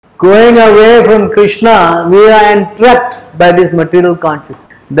going away from Krishna, we are entrapped by this material consciousness.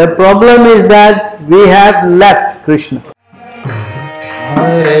 The problem is that we have left Krishna.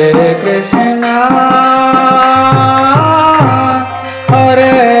 Hare Krishna,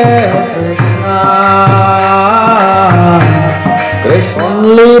 Hare Krishna, Krishna.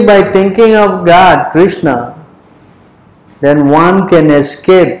 Only by thinking of God, Krishna, then one can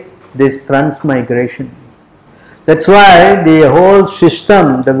escape this transmigration. That's why the whole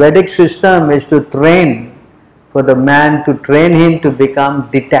system, the Vedic system, is to train for the man, to train him to become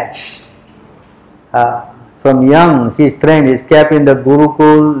detached. From young he is trained, he is kept in the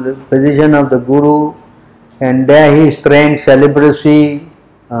Gurukul, the position of the Guru, and there he is trained celibacy.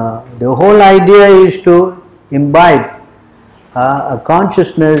 The whole idea is to imbibe a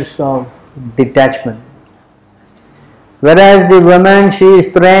consciousness of detachment. Whereas the woman, she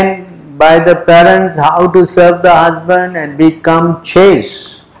is trained by the parents how to serve the husband and become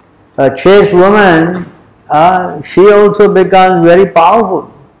chaste. A chaste woman, she also becomes very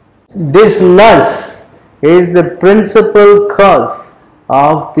powerful. This lust is the principal cause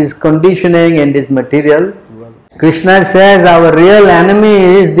of this conditioning in this material world. Krishna says our real enemy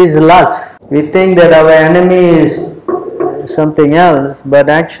is this lust. We think that our enemy is something else, but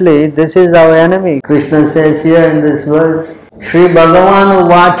actually this is our enemy. Krishna says here in this verse, Shri Bhagavan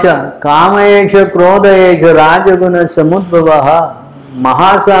Uvacha Kamayesha Krodayesha Rajaguna Samudbhavaha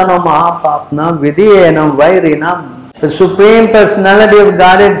Mahasano Mahapapna Vidhiyenam Vairinam. The Supreme Personality of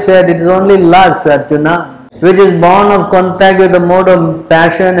Godhead said it is only lust, Arjuna, which is born of contact with the mode of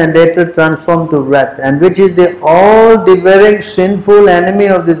passion and later transformed to wrath, and which is the all-devouring sinful enemy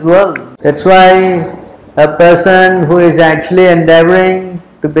of this world. That's why a person who is actually endeavoring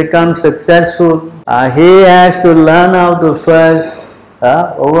to become successful, he has to learn how to first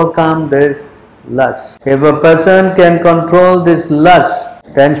overcome this lust. If a person can control this lust,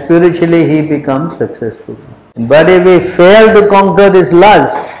 then spiritually he becomes successful. But if he fails to conquer this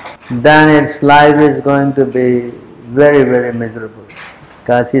lust, then its life is going to be very, very miserable.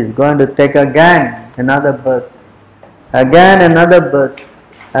 Because he is going to take again another birth, again another birth,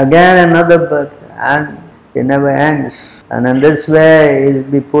 again another birth, and it never ends. And in this way he will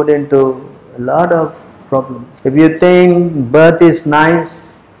be put into a lot of problems. If you think birth is nice,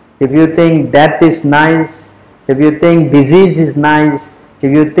 if you think death is nice, if you think disease is nice, if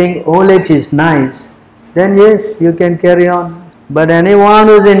you think old age is nice, then yes, you can carry on. But anyone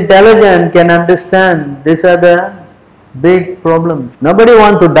who is intelligent can understand these are the big problems. Nobody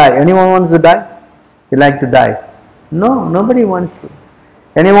wants to die. Anyone wants to die? You like to die? No, nobody wants to.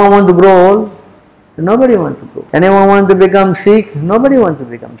 Anyone wants to grow old? Nobody wants to grow. Anyone wants to become sick? Nobody wants to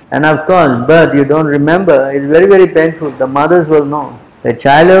become sick. And of course, birth, you don't remember, is very, very painful. The mothers will know. The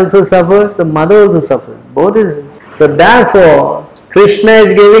child also suffers, the mother also suffers. Both is. So therefore, Krishna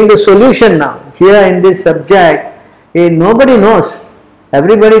is giving the solution now. Here in this subject, nobody knows.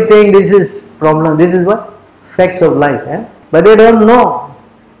 Everybody thinks this is problem, this is what? Facts of life. But they don't know.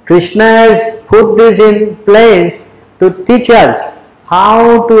 Krishna has put this in place to teach us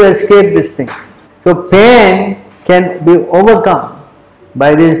how to escape this thing. So pain can be overcome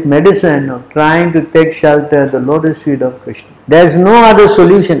by this medicine of trying to take shelter at the lotus feet of Krishna. There is no other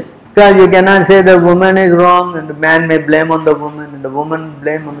solution. Because you cannot say the woman is wrong and the man may blame on the woman and the woman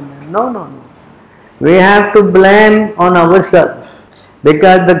blame on the man. No, no, no. We have to blame on ourselves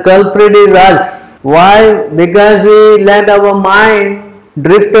because the culprit is us. Why? Because we let our mind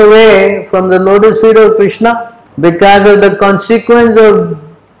drift away from the lotus feet of Krishna. Because of the consequence of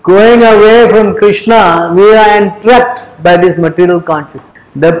going away from Krishna, we are entrapped by this material consciousness.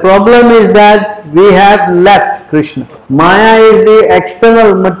 The problem is that we have left Krishna. Maya is the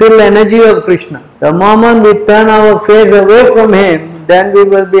external material energy of Krishna. The moment we turn our face away from him, then we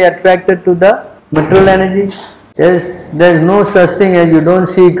will be attracted to the material energy. There is no such thing as you don't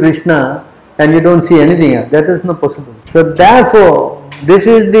see Krishna and you don't see anything else. That is not possible. So therefore, this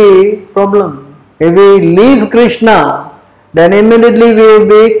is the problem. If we leave Krishna, then immediately we will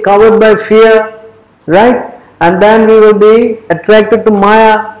be covered by fear, right? And then we will be attracted to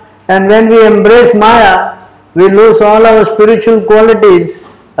Maya. And when we embrace Maya, we lose all our spiritual qualities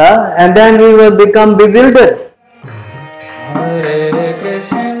and then we will become bewildered.